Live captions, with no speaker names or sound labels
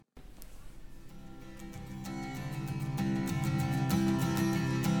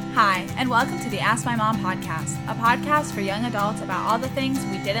Hi, and welcome to the Ask My Mom podcast, a podcast for young adults about all the things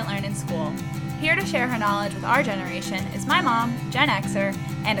we didn't learn in school. Here to share her knowledge with our generation is my mom, Gen Xer,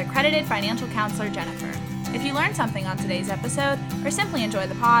 and accredited financial counselor, Jennifer. If you learned something on today's episode, or simply enjoy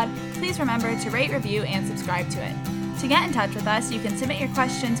the pod, please remember to rate, review, and subscribe to it. To get in touch with us, you can submit your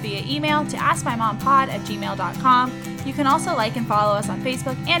questions via email to askmymompod@gmail.com. You can also like and follow us on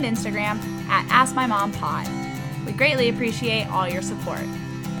Facebook and Instagram at AskMyMomPod. We greatly appreciate all your support.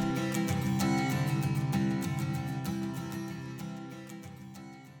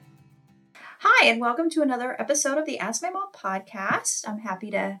 Hi, and welcome to another episode of the Ask My Mom podcast. I'm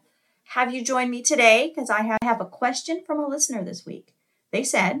happy to have you join me today because I have a question from a listener this week. They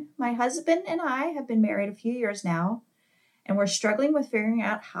said, my husband and I have been married a few years now, and we're struggling with figuring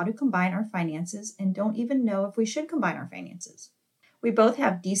out how to combine our finances and don't even know if we should combine our finances. We both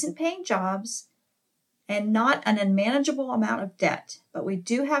have decent paying jobs and not an unmanageable amount of debt, but we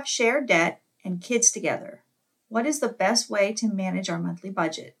do have shared debt and kids together. What is the best way to manage our monthly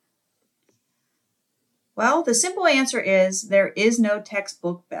budget? Well, the simple answer is there is no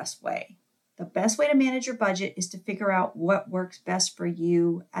textbook best way. The best way to manage your budget is to figure out what works best for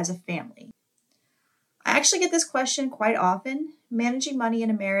you as a family. I actually get this question quite often. Managing money in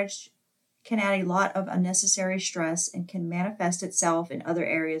a marriage can add a lot of unnecessary stress and can manifest itself in other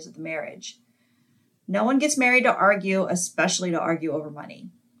areas of the marriage. No one gets married to argue, especially to argue over money.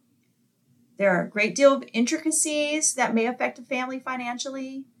 There are a great deal of intricacies that may affect a family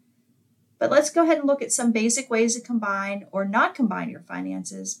financially. But let's go ahead and look at some basic ways to combine or not combine your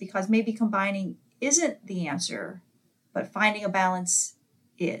finances, because maybe combining isn't the answer, but finding a balance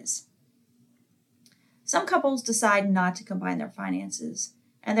is. Some couples decide not to combine their finances,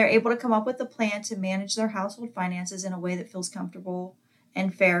 and they're able to come up with a plan to manage their household finances in a way that feels comfortable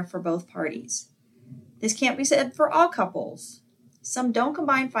and fair for both parties. This can't be said for all couples. Some don't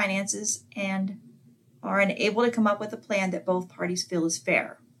combine finances and are unable to come up with a plan that both parties feel is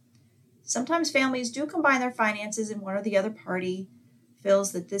fair. Sometimes families do combine their finances and one or the other party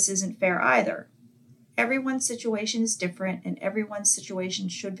feels that this isn't fair either. Everyone's situation is different and everyone's situation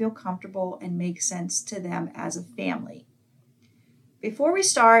should feel comfortable and make sense to them as a family. Before we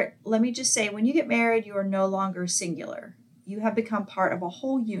start, let me just say when you get married, you are no longer singular. You have become part of a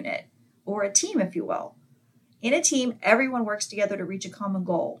whole unit, or a team if you will. In a team, everyone works together to reach a common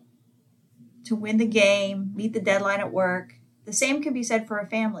goal. To win the game, meet the deadline at work. The same can be said for a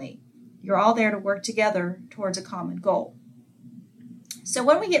family. You're all there to work together towards a common goal. So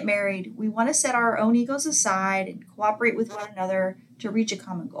when we get married, we want to set our own egos aside and cooperate with one another to reach a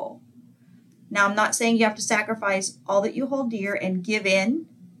common goal. Now, I'm not saying you have to sacrifice all that you hold dear and give in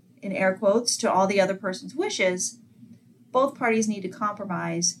air quotes, to all the other person's wishes. Both parties need to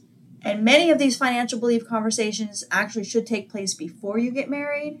compromise. And many of these financial belief conversations actually should take place before you get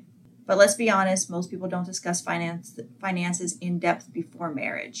married. But let's be honest, most people don't discuss finances in depth before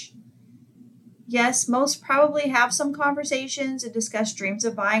marriage. Yes, most probably have some conversations and discuss dreams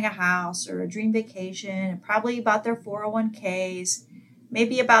of buying a house or a dream vacation, and probably about their 401ks,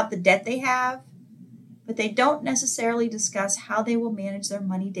 maybe about the debt they have, but they don't necessarily discuss how they will manage their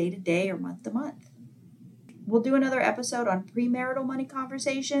money day to day or month to month. We'll do another episode on premarital money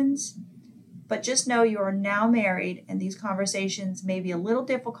conversations, but just know you are now married and these conversations may be a little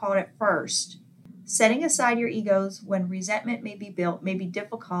difficult at first. Setting aside your egos when resentment may be built may be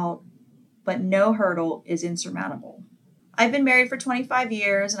difficult, but no hurdle is insurmountable. I've been married for 25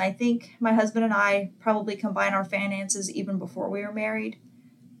 years, and I think my husband and I probably combined our finances even before we were married.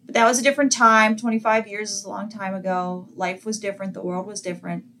 But that was a different time. 25 years is a long time ago. Life was different. The world was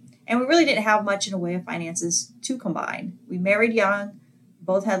different. And we really didn't have much in the way of finances to combine. We married young,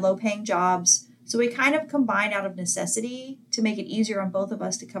 both had low-paying jobs, so we kind of combined out of necessity to make it easier on both of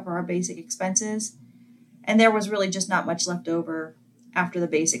us to cover our basic expenses. And there was really just not much left over after the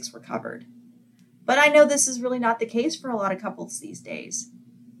basics were covered. But I know this is really not the case for a lot of couples these days.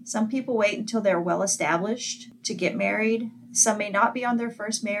 Some people wait until they're well established to get married. Some may not be on their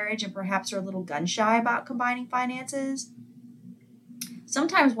first marriage and perhaps are a little gun shy about combining finances.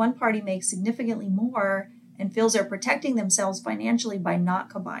 Sometimes one party makes significantly more and feels they're protecting themselves financially by not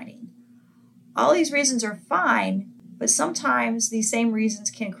combining. All these reasons are fine, but sometimes these same reasons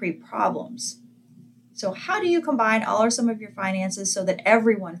can create problems. So how do you combine all or some of your finances so that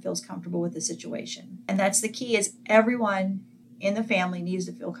everyone feels comfortable with the situation? And that's the key, is everyone in the family needs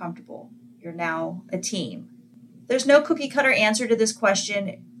to feel comfortable. You're now a team. There's no cookie cutter answer to this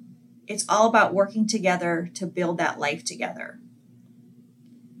question. It's all about working together to build that life together.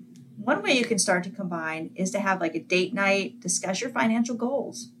 One way you can start to combine is to have like a date night, discuss your financial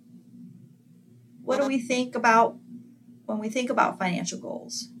goals. What do we think about when we think about financial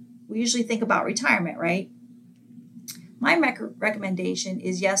goals? we usually think about retirement, right? My recommendation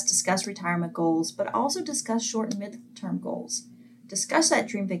is yes, discuss retirement goals, but also discuss short and mid-term goals. Discuss that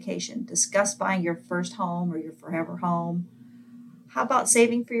dream vacation. Discuss buying your first home or your forever home. How about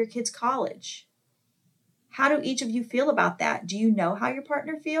saving for your kids' college? How do each of you feel about that? Do you know how your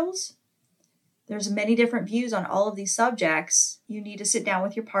partner feels? There's many different views on all of these subjects. You need to sit down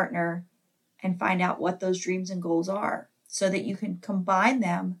with your partner and find out what those dreams and goals are so that you can combine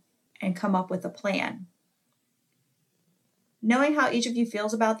them and come up with a plan. Knowing how each of you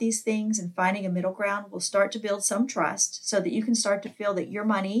feels about these things and finding a middle ground will start to build some trust so that you can start to feel that your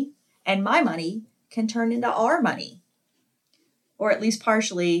money and my money can turn into our money, or at least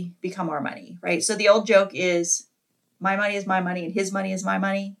partially become our money, right? So the old joke is my money is my money and his money is my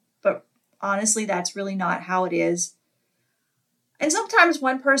money. But honestly, that's really not how it is. And sometimes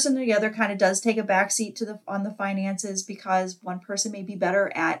one person or the other kind of does take a backseat on the finances because one person may be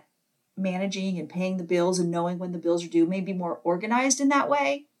better at managing and paying the bills and knowing when the bills are due, may be more organized in that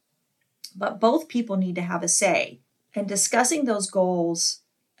way. But both people need to have a say. And discussing those goals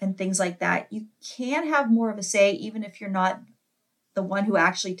and things like that, you can have more of a say even if you're not the one who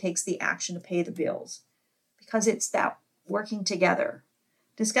actually takes the action to pay the bills, because it's that working together.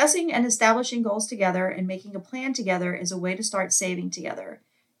 Discussing and establishing goals together and making a plan together is a way to start saving together.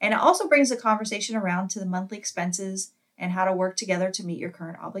 And it also brings the conversation around to the monthly expenses and how to work together to meet your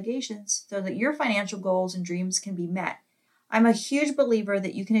current obligations so that your financial goals and dreams can be met. I'm a huge believer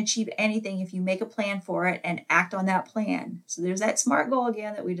that you can achieve anything if you make a plan for it and act on that plan. So there's that SMART goal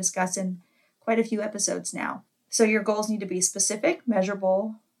again that we discuss in quite a few episodes now. So your goals need to be specific,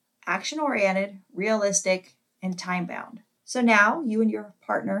 measurable, action-oriented, realistic, and time-bound. So now you and your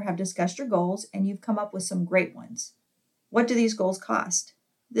partner have discussed your goals and you've come up with some great ones. What do these goals cost?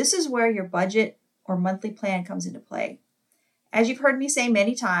 This is where your budget or monthly plan comes into play. As you've heard me say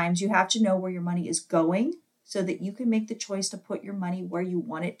many times, you have to know where your money is going so that you can make the choice to put your money where you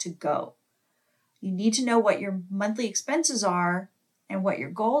want it to go. You need to know what your monthly expenses are and what your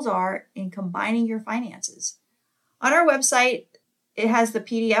goals are in combining your finances. On our website, it has the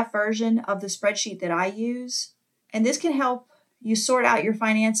PDF version of the spreadsheet that I use, and this can help you sort out your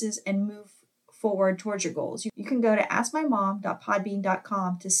finances and move forward towards your goals. You can go to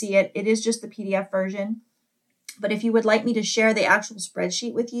askmymom.podbean.com to see it. It is just the PDF version. But if you would like me to share the actual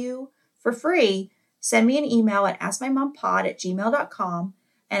spreadsheet with you for free, send me an email at askmymompod@gmail.com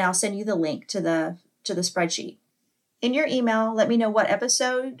and I'll send you the link to the spreadsheet. In your email, let me know what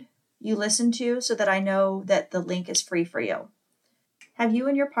episode you listened to so that I know that the link is free for you. Have you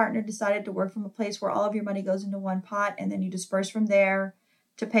and your partner decided to work from a place where all of your money goes into one pot and then you disperse from there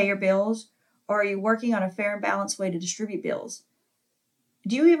to pay your bills? Or are you working on a fair and balanced way to distribute bills?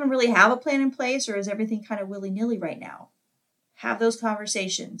 Do you even really have a plan in place, or is everything kind of willy-nilly right now? Have those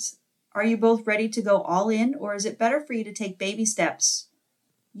conversations. Are you both ready to go all in, or is it better for you to take baby steps?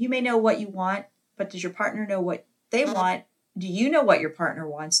 You may know what you want, but does your partner know what they want? Do you know what your partner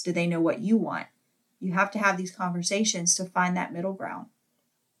wants? Do they know what you want? You have to have these conversations to find that middle ground.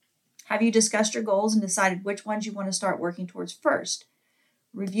 Have you discussed your goals and decided which ones you want to start working towards first?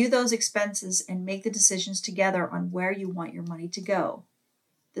 Review those expenses and make the decisions together on where you want your money to go.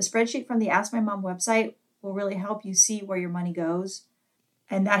 The spreadsheet from the Ask My Mom website will really help you see where your money goes,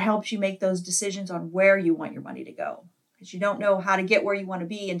 and that helps you make those decisions on where you want your money to go, because you don't know how to get where you want to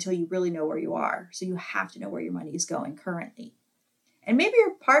be until you really know where you are. So you have to know where your money is going currently. And maybe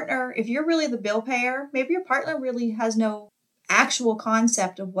your partner, if you're really the bill payer, maybe your partner really has no actual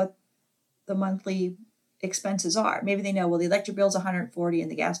concept of what the monthly expenses are. Maybe they know, well, the electric bill's $140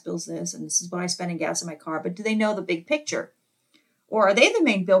 and the gas bill's this, and this is what I spend in gas in my car. But do they know the big picture? Or are they the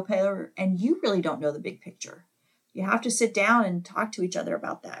main bill payer and you really don't know the big picture? You have to sit down and talk to each other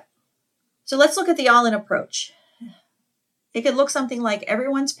about that. So let's look at the all-in approach. It could look something like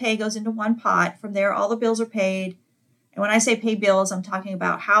everyone's pay goes into one pot. From there, all the bills are paid. And when I say pay bills, I'm talking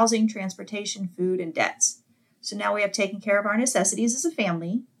about housing, transportation, food, and debts. So now we have taken care of our necessities as a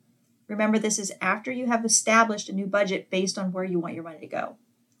family. Remember, this is after you have established a new budget based on where you want your money to go.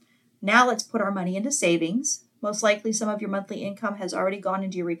 Now let's put our money into savings. Most likely some of your monthly income has already gone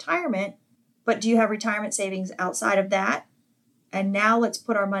into your retirement, but do you have retirement savings outside of that? And now let's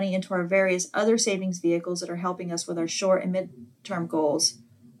put our money into our various other savings vehicles that are helping us with our short and mid-term goals.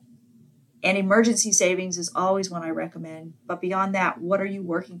 And emergency savings is always one I recommend. But beyond that, what are you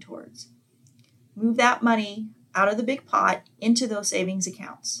working towards? Move that money out of the big pot into those savings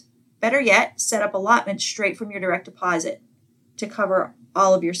accounts. Better yet, set up allotments straight from your direct deposit to cover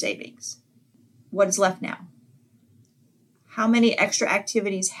all of your savings. What is left now? How many extra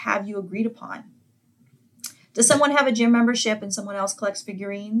activities have you agreed upon? Does someone have a gym membership and someone else collects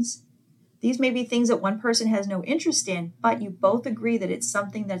figurines? These may be things that one person has no interest in, but you both agree that it's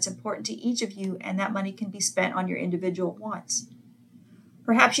something that's important to each of you and that money can be spent on your individual wants.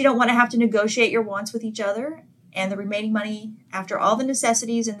 Perhaps you don't want to have to negotiate your wants with each other, and the remaining money, after all the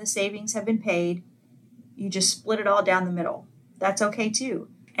necessities and the savings have been paid, you just split it all down the middle. That's okay too.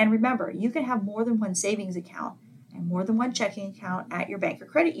 And remember, you can have more than one savings account and more than one checking account at your bank or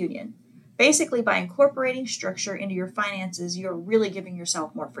credit union. Basically, by incorporating structure into your finances, you're really giving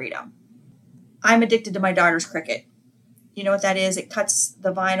yourself more freedom. I'm addicted to my daughter's Cricut. You know what that is? It cuts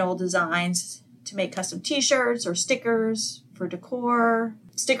the vinyl designs to make custom t-shirts or stickers for decor,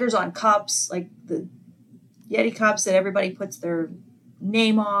 stickers on cups, like the Yeti cups that everybody puts their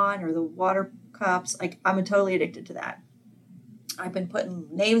name on, or the water cups. Like, I'm totally addicted to that. I've been putting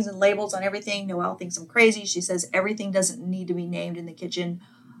names and labels on everything. Noelle thinks I'm crazy. She says everything doesn't need to be named in the kitchen.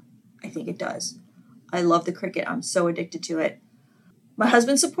 I think it does. I love the Cricut. I'm so addicted to it. My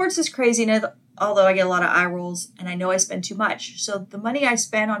husband supports this craziness, although I get a lot of eye rolls and I know I spend too much. So the money I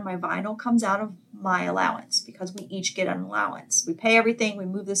spend on my vinyl comes out of my allowance because we each get an allowance. We pay everything, we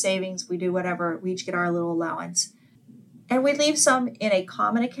move the savings, we do whatever. We each get our little allowance. And we leave some in a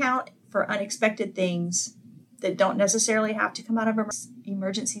common account for unexpected things that don't necessarily have to come out of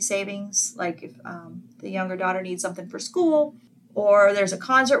emergency savings, like if the younger daughter needs something for school or there's a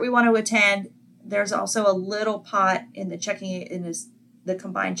concert we want to attend. There's also a little pot in the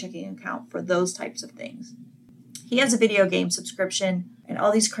combined checking account for those types of things. He has a video game subscription and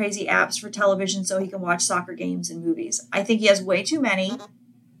all these crazy apps for television so he can watch soccer games and movies. I think he has way too many,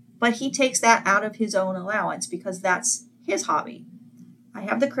 but he takes that out of his own allowance because that's his hobby. I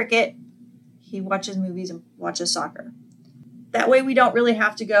have the Cricut. He watches movies and watches soccer. That way we don't really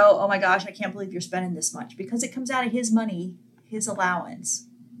have to go, oh my gosh, I can't believe you're spending this much, because it comes out of his money, his allowance.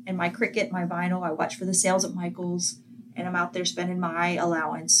 And my Cricut, my vinyl, I watch for the sales at Michael's, and I'm out there spending my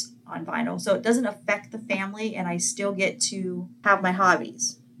allowance on vinyl. So it doesn't affect the family, and I still get to have my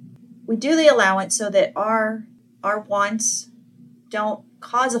hobbies. We do the allowance so that our wants don't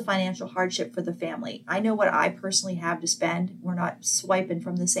cause a financial hardship for the family. I know what I personally have to spend. We're not swiping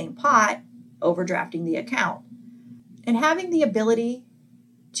from the same pot, overdrafting the account. And having the ability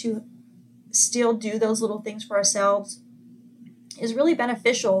to still do those little things for ourselves is really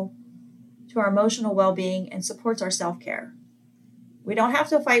beneficial to our emotional well-being and supports our self-care. We don't have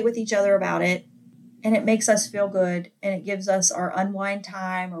to fight with each other about it, and it makes us feel good, and it gives us our unwind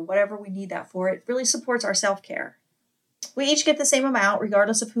time or whatever we need that for. It really supports our self-care. We each get the same amount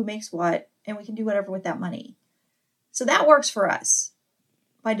regardless of who makes what, and we can do whatever with that money. So that works for us.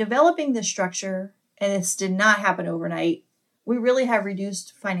 By developing this structure, and this did not happen overnight, we really have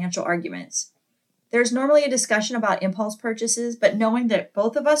reduced financial arguments. There's normally a discussion about impulse purchases, but knowing that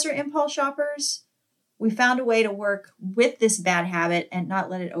both of us are impulse shoppers, we found a way to work with this bad habit and not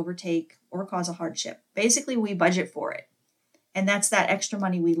let it overtake or cause a hardship. Basically, we budget for it. And that's that extra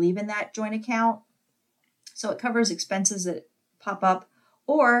money we leave in that joint account. So it covers expenses that pop up.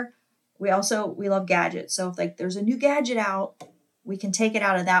 Or we love gadgets. So if there's a new gadget out, we can take it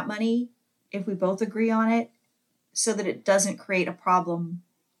out of that money if we both agree on it so that it doesn't create a problem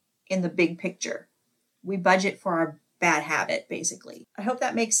in the big picture. We budget for our bad habit, basically. I hope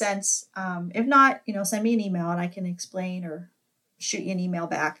that makes sense. If not, send me an email and I can explain or shoot you an email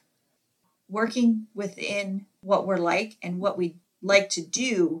back. Working within what we're like and what we like to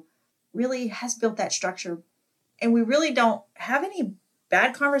do really has built that structure. And we really don't have any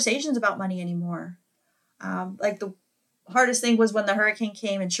bad conversations about money anymore. The hardest thing was when the hurricane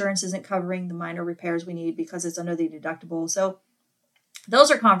came, insurance isn't covering the minor repairs we need because it's under the deductible. So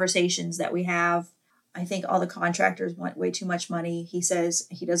those are conversations that we have. I think all the contractors want way too much money. He says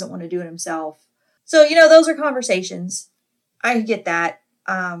he doesn't want to do it himself. So, those are conversations. I get that.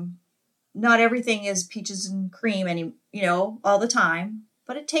 Not everything is peaches and cream all the time,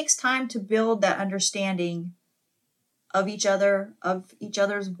 but it takes time to build that understanding of each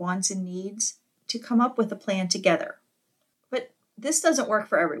other's wants and needs to come up with a plan together. But this doesn't work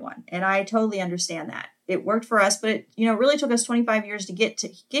for everyone, and I totally understand that. It worked for us, but it really took us 25 years to get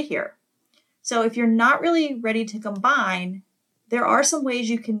here. So if you're not really ready to combine, there are some ways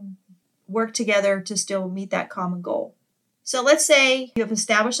you can work together to still meet that common goal. So let's say you have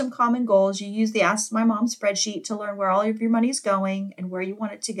established some common goals. You use the Ask My Mom spreadsheet to learn where all of your money is going and where you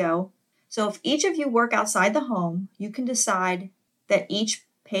want it to go. So if each of you work outside the home, you can decide that each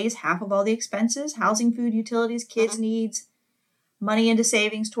pays half of all the expenses, housing, food, utilities, kids' needs, money into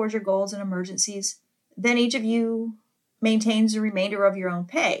savings towards your goals and emergencies. Then each of you maintains the remainder of your own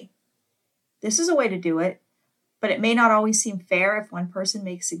pay. This is a way to do it, but it may not always seem fair if one person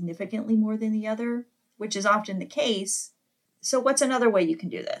makes significantly more than the other, which is often the case. So what's another way you can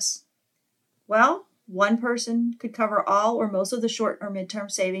do this? Well, one person could cover all or most of the short or midterm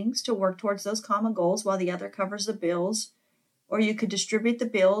savings to work towards those common goals while the other covers the bills, or you could distribute the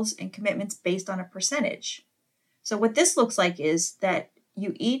bills and commitments based on a percentage. So what this looks like is that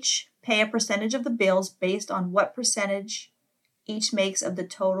you each pay a percentage of the bills based on what percentage each makes of the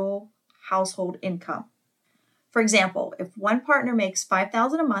total household income. For example, if one partner makes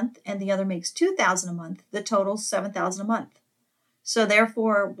 $5,000 a month and the other makes $2,000 a month, the total is $7,000 a month. So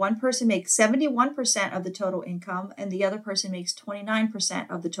therefore, one person makes 71% of the total income and the other person makes 29%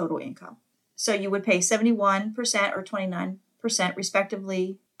 of the total income. So you would pay 71% or 29%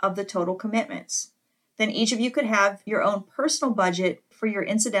 respectively of the total commitments. Then each of you could have your own personal budget for your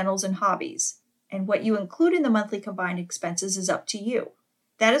incidentals and hobbies. And what you include in the monthly combined expenses is up to you.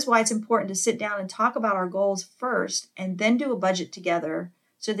 That is why it's important to sit down and talk about our goals first and then do a budget together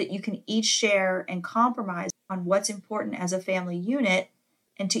so that you can each share and compromise on what's important as a family unit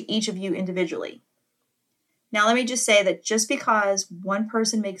and to each of you individually. Now, let me just say that just because one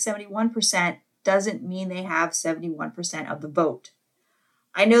person makes 71% doesn't mean they have 71% of the vote.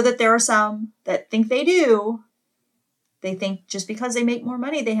 I know that there are some that think they do. They think just because they make more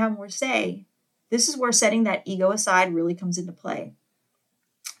money, they have more say. This is where setting that ego aside really comes into play.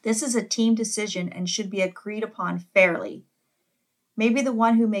 This is a team decision and should be agreed upon fairly. Maybe the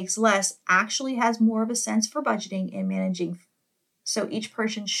one who makes less actually has more of a sense for budgeting and managing, so each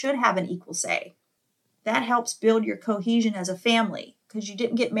person should have an equal say. That helps build your cohesion as a family because you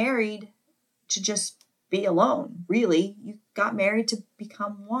didn't get married to just be alone, really. You got married to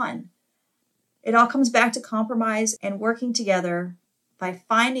become one. It all comes back to compromise and working together. By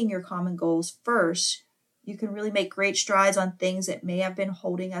finding your common goals first, you can really make great strides on things that may have been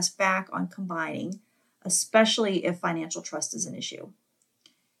holding us back on combining, especially if financial trust is an issue.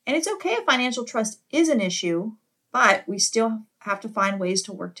 And it's okay if financial trust is an issue, but we still have to find ways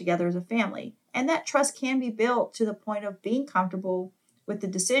to work together as a family. And that trust can be built to the point of being comfortable with the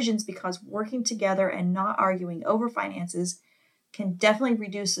decisions because working together and not arguing over finances can definitely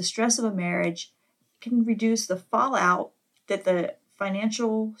reduce the stress of a marriage, can reduce the fallout that the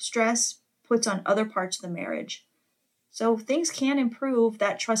financial stress puts on other parts of the marriage. So things can improve,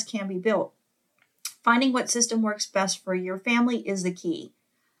 that trust can be built. Finding what system works best for your family is the key.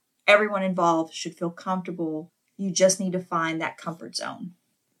 Everyone involved should feel comfortable. You just need to find that comfort zone.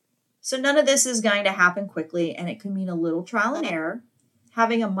 So none of this is going to happen quickly, and it could mean a little trial and error.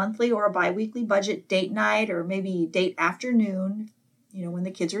 Having a monthly or a biweekly budget date night or maybe date afternoon, when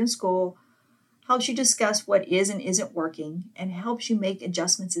the kids are in school, helps you discuss what is and isn't working and helps you make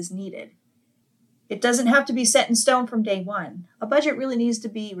adjustments as needed. It doesn't have to be set in stone from day one. A budget really needs to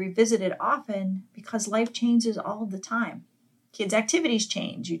be revisited often because life changes all the time. Kids' activities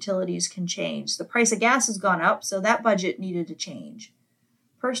change, utilities can change. The price of gas has gone up, so that budget needed to change.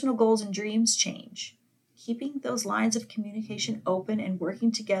 Personal goals and dreams change. Keeping those lines of communication open and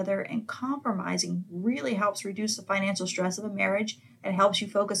working together and compromising really helps reduce the financial stress of a marriage and helps you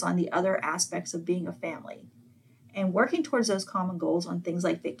focus on the other aspects of being a family. And working towards those common goals on things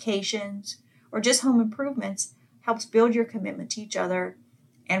like vacations or just home improvements helps build your commitment to each other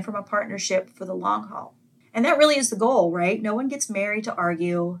and from a partnership for the long haul. And that really is the goal, right? No one gets married to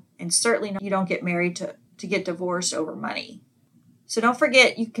argue, and certainly you don't get married to get divorced over money. So don't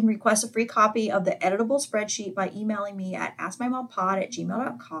forget, you can request a free copy of the editable spreadsheet by emailing me at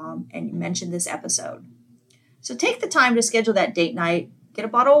askmymompod@gmail.com and mention this episode. So take the time to schedule that date night. Get a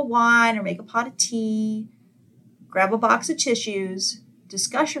bottle of wine or make a pot of tea. Grab a box of tissues.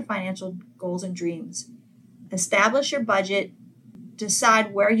 Discuss your financial goals and dreams. Establish your budget.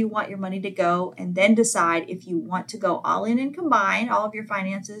 Decide where you want your money to go, and then decide if you want to go all in and combine all of your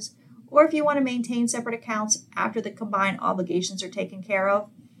finances, or if you want to maintain separate accounts after the combined obligations are taken care of.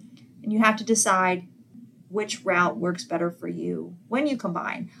 And you have to decide which route works better for you when you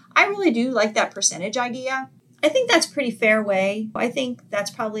combine. I really do like that percentage idea. I think that's a pretty fair way. I think that's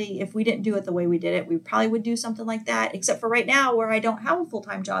probably, if we didn't do it the way we did it, we probably would do something like that, except for right now where I don't have a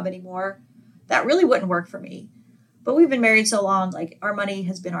full-time job anymore. That really wouldn't work for me. But we've been married so long, like our money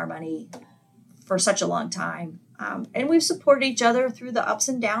has been our money for such a long time. And we've supported each other through the ups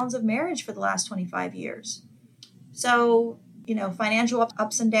and downs of marriage for the last 25 years. So, financial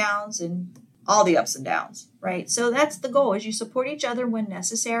ups and downs and all the ups and downs, right? So that's the goal, is you support each other when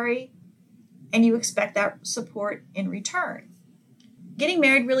necessary and you expect that support in return. Getting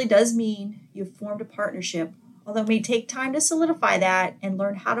married really does mean you've formed a partnership. Although it may take time to solidify that and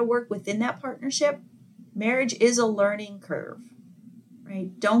learn how to work within that partnership, marriage is a learning curve,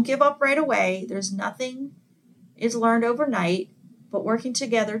 right? Don't give up right away. There's nothing is learned overnight, but working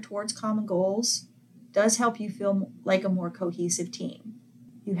together towards common goals does help you feel like a more cohesive team.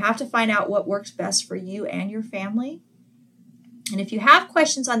 You have to find out what works best for you and your family. And if you have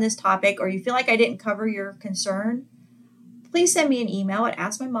questions on this topic or you feel like I didn't cover your concern, please send me an email at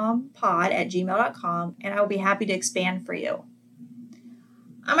askmymompod@gmail.com and I will be happy to expand for you.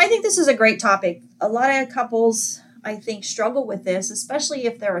 I think this is a great topic. A lot of couples, I think, struggle with this, especially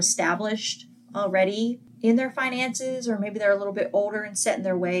if they're established already in their finances, or maybe they're a little bit older and set in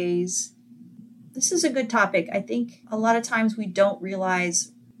their ways. This is a good topic. I think a lot of times we don't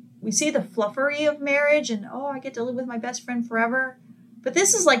realize, we see the fluffery of marriage and, oh, I get to live with my best friend forever. But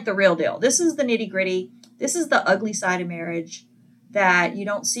this is like the real deal. This is the nitty gritty. This is the ugly side of marriage that you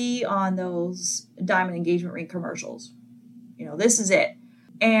don't see on those diamond engagement ring commercials. This is it.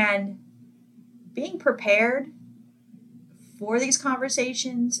 And being prepared for these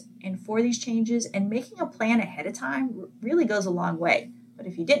conversations and for these changes and making a plan ahead of time really goes a long way. But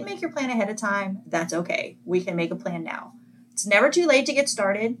if you didn't make your plan ahead of time, that's okay. We can make a plan now. It's never too late to get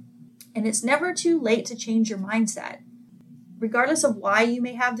started, and it's never too late to change your mindset. Regardless of why you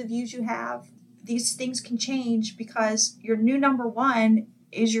may have the views you have, these things can change because your new number one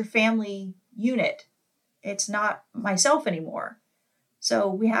is your family unit. It's not myself anymore. So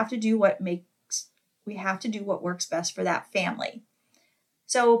we have to do what works best for that family.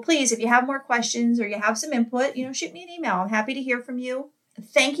 So please, if you have more questions or you have some input, shoot me an email. I'm happy to hear from you.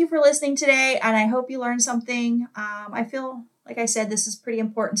 Thank you for listening today, and I hope you learned something. I feel, like I said, this is pretty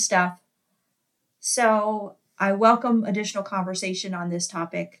important stuff. So I welcome additional conversation on this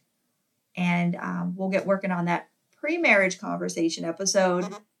topic, and we'll get working on that pre-marriage conversation episode.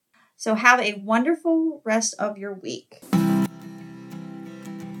 So have a wonderful rest of your week.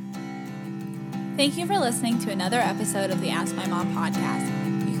 Thank you for listening to another episode of the Ask My Mom podcast.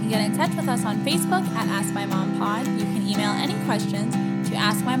 You can get in touch with us on Facebook at Ask My Mom Pod. You can email any questions to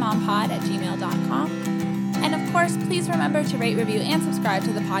askmymompod@gmail.com. And of course, please remember to rate, review, and subscribe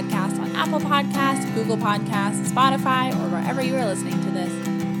to the podcast on Apple Podcasts, Google Podcasts, Spotify, or wherever you are listening to this.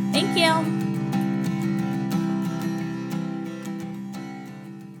 Thank you.